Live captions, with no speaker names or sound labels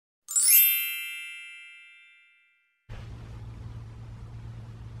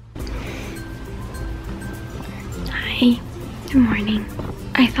Hey, good morning.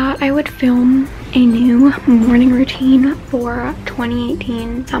 I thought I would film a new morning routine for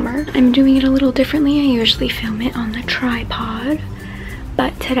 2018 summer. I'm doing it a little differently. I usually film it on the tripod,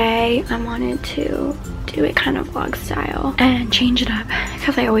 but today I wanted to do it kind of vlog style and change it up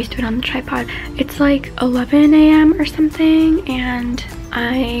because I always do it on the tripod. It's like 11 a.m. or something, and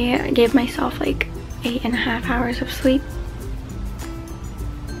I gave myself like 8.5 hours of sleep.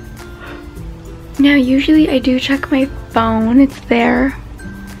 Now, usually I do check my phone. It's there.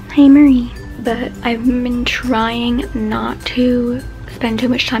 Hey, Marie. But I've been trying not to spend too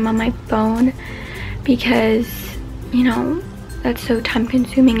much time on my phone because, you know, that's so time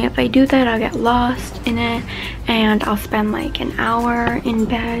consuming. If I do that, I'll get lost in it and I'll spend like an hour in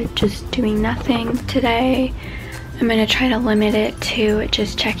bed just doing nothing. Today, I'm gonna try to limit it to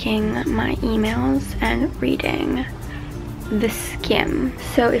just checking my emails and reading the Skim.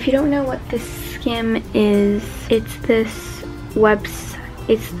 So if you don't know what the Skim is, it's this website,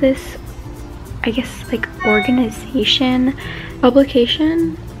 it's this, I guess, like organization,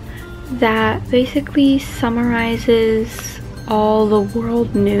 publication that basically summarizes all the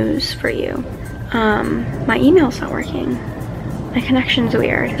world news for you. My email's not working. My connection's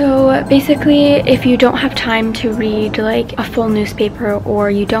weird. So basically, if you don't have time to read like a full newspaper, or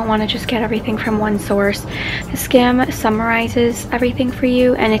you don't want to just get everything from one source, the Skim summarizes everything for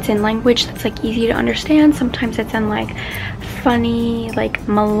you, and it's in language that's like easy to understand. Sometimes it's in like funny, like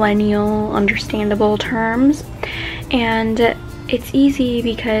millennial understandable terms, and it's easy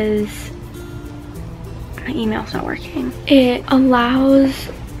because my email's not working. It allows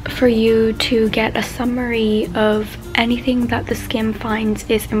for you to get a summary of anything that the Skim finds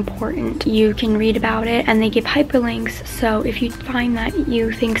is important. You can read about it, and they give hyperlinks, so if you find that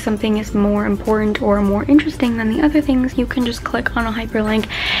you think something is more important or more interesting than the other things, you can just click on a hyperlink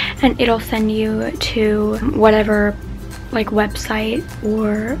and it'll send you to whatever like website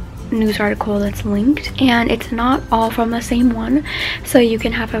or news article that's linked, and it's not all from the same one, so you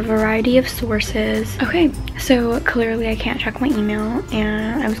can have a variety of sources. Okay, so clearly I can't check my email,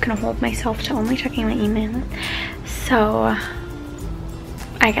 and I was gonna hold myself to only checking my email, so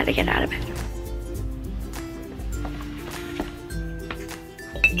I gotta get out of bed.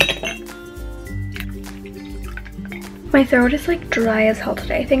 My throat is like dry as hell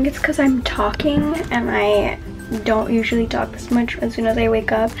today. I think it's because I'm talking, and I don't usually talk this much as soon as I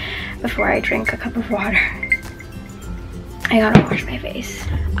wake up before I drink a cup of water. I gotta wash my face.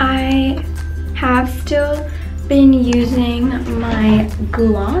 I have still been using my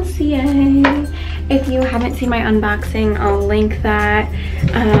Glossier. If you haven't seen my unboxing, I'll link that.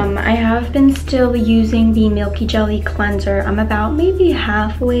 I have been still using the Milky Jelly cleanser. I'm about maybe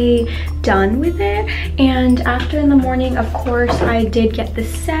halfway done with it, and after in the morning, of course, I did get the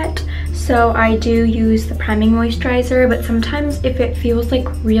set, so I do use the priming moisturizer, but sometimes if it feels like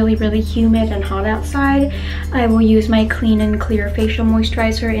really humid and hot outside, I will use my Clean and Clear facial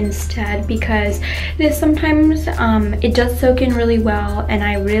moisturizer instead, because this sometimes it does soak in really well and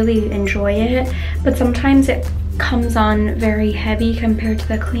I really enjoy it, but sometimes it comes on very heavy compared to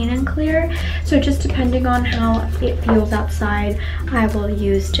the Clean and Clear. So just depending on how it feels outside, I will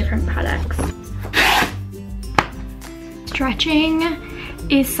use different products. Stretching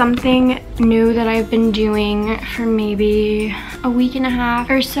is something new that I've been doing for maybe a week and a half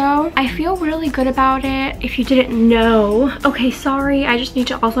or so. I feel really good about it. If you didn't know, okay, sorry, I just need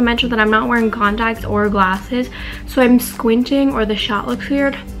to also mention that I'm not wearing contacts or glasses, so I'm squinting or the shot looks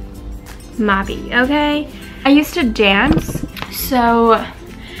weird. Mabby, okay? I used to dance, so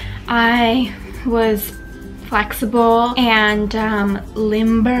I was flexible and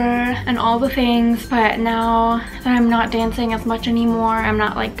limber and all the things, but now that I'm not dancing as much anymore, I'm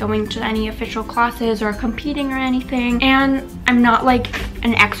not like going to any official classes or competing or anything, and I'm not like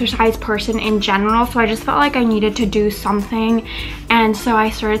an exercise person in general, so I just felt like I needed to do something, and so I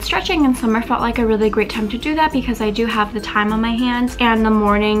started stretching, and summer felt like a really great time to do that because I do have the time on my hands, and the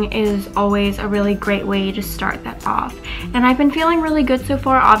morning is always a really great way to start that off. And I've been feeling really good so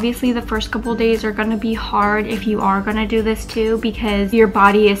far. Obviously the first couple days are gonna be hard if you are gonna do this too, because your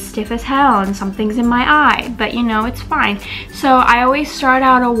body is stiff as hell and something's in my eye, but you know, it's fine. So I always start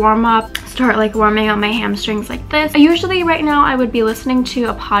out a warm-up, start like warming up my hamstrings like this. Usually right now I would be listening to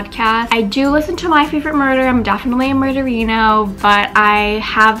a podcast. I do listen to My Favorite Murder. I'm definitely a murderino, but but I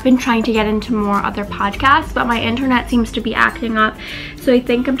have been trying to get into more other podcasts, but my internet seems to be acting up. So I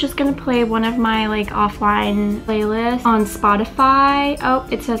think I'm just gonna play one of my like offline playlists on Spotify. Oh,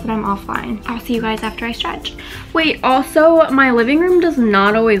 it says that I'm offline. I'll see you guys after I stretch. Wait, also my living room does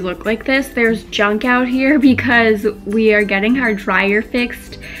not always look like this. There's junk out here because we are getting our dryer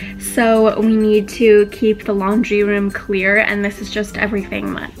fixed. So we need to keep the laundry room clear, and this is just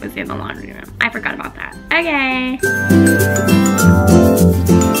everything that was in the laundry room. I forgot about that. Okay.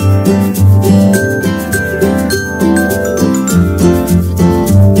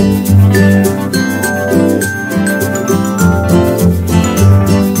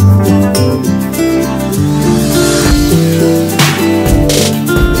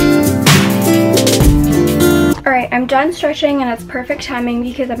 I'm done stretching and it's perfect timing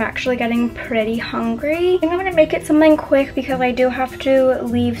because I'm actually getting pretty hungry. I think I'm gonna make it something quick because I do have to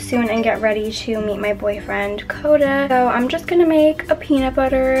leave soon and get ready to meet my boyfriend, Coda. So I'm just gonna make a peanut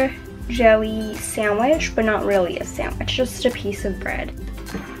butter jelly sandwich, but not really a sandwich, just a piece of bread.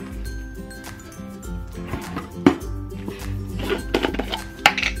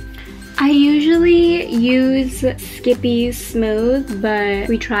 I usually use Skippy Smooth, but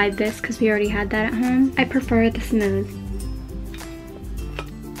we tried this because we already had that at home. I prefer the Smooth.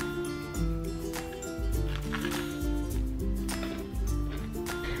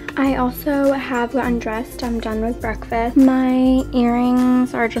 I also have gotten dressed. I'm done with breakfast. My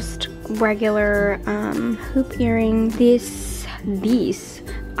earrings are just regular hoop earrings. This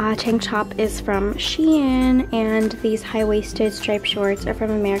tank top is from Shein, and these high-waisted striped shorts are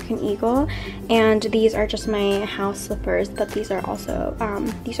from American Eagle, and these are just my house slippers, but these are also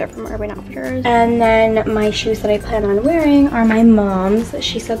these are from Urban Outfitters. And then my shoes that I plan on wearing are my mom's.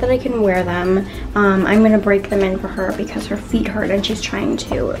 She said that I can wear them. I'm gonna break them in for her because her feet hurt and she's trying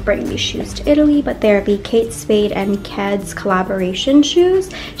to bring these shoes to Italy, but they're the Kate Spade and Keds collaboration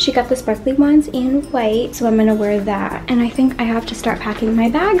shoes. She got the sparkly ones in white, so I'm gonna wear that. And I think I have to start packing my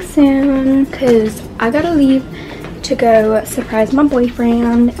bag soon because I gotta leave to go surprise my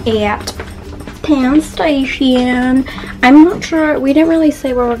boyfriend at Penn Station. I'm not sure, we didn't really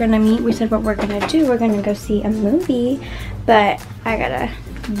say where we're gonna meet. We said what we're gonna do. We're gonna go see a movie, but I gotta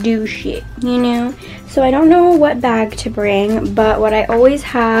do shit, you know? So I don't know what bag to bring, but what I always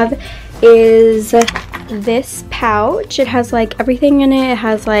have is this pouch. It has like everything in it. It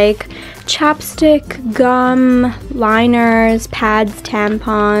has like chapstick, gum, liners, pads,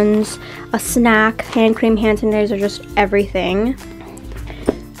 tampons, a snack, hand cream, hand sanitizer, just everything.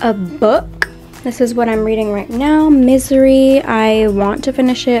 A book. This is what I'm reading right now, Misery. I want to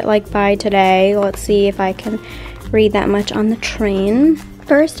finish it like by today. Let's see if I can read that much on the train.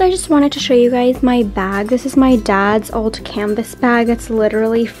 First, I just wanted to show you guys my bag. This is my dad's old canvas bag. It's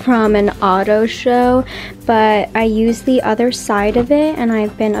literally from an auto show, but I use the other side of it, and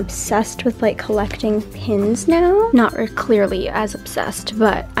I've been obsessed with like collecting pins now. Not clearly as obsessed,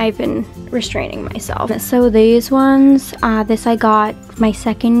 but I've been restraining myself. So these ones, this I got my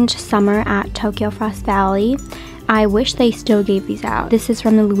second summer at Tokyo Frost Valley. I wish they still gave these out. This is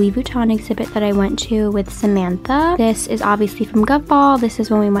from the Louis Vuitton exhibit that I went to with Samantha. This is obviously from Govball. This is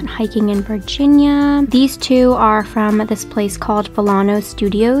when we went hiking in Virginia. These two are from this place called Volano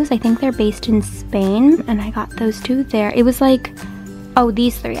Studios. I think they're based in Spain, and I got those two there. It was like, oh,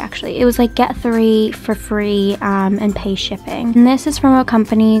 these three actually. It was like get 3 for free and pay shipping. And this is from a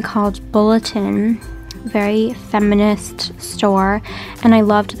company called Bulletin. Very feminist store, and I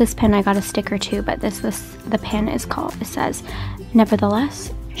loved this pin. I got a sticker too, but the pin is called, it says,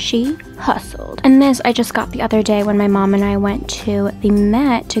 "Nevertheless, she hustled." And this I just got the other day when my mom and I went to the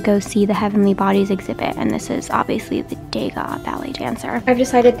Met to go see the Heavenly Bodies exhibit, and this is obviously the Degas ballet dancer. I've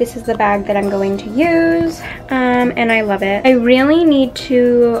decided this is the bag that I'm going to use, and I love it. I really need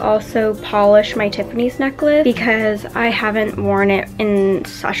to also polish my Tiffany's necklace because I haven't worn it in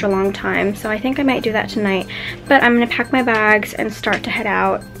such a long time, so I think I might do that tonight. But I'm gonna pack my bags and start to head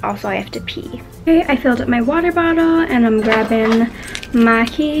out. Also, I have to pee. Okay, I filled up my water bottle and I'm grabbing my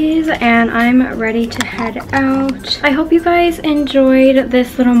keys and I'm ready to head out. I hope you guys enjoyed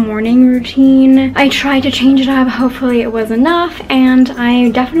this little morning routine. I tried to change it up. Hopefully it was enough, and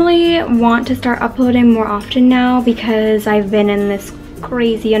I definitely want to start uploading more often now because I've been in this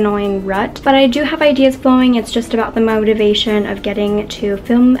crazy annoying rut, but I do have ideas flowing. It's just about the motivation of getting to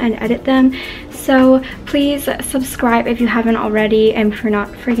film and edit them. So please subscribe if you haven't already, and if you're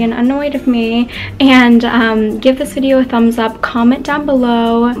not freaking annoyed of me, and give this video a thumbs up. Comment down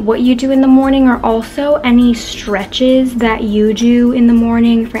below what you do in the morning, or also any stretches that you do in the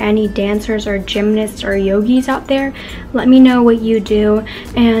morning for any dancers or gymnasts or yogis out there. Let me know what you do,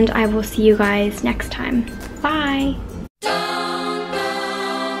 and I will see you guys next time. Bye.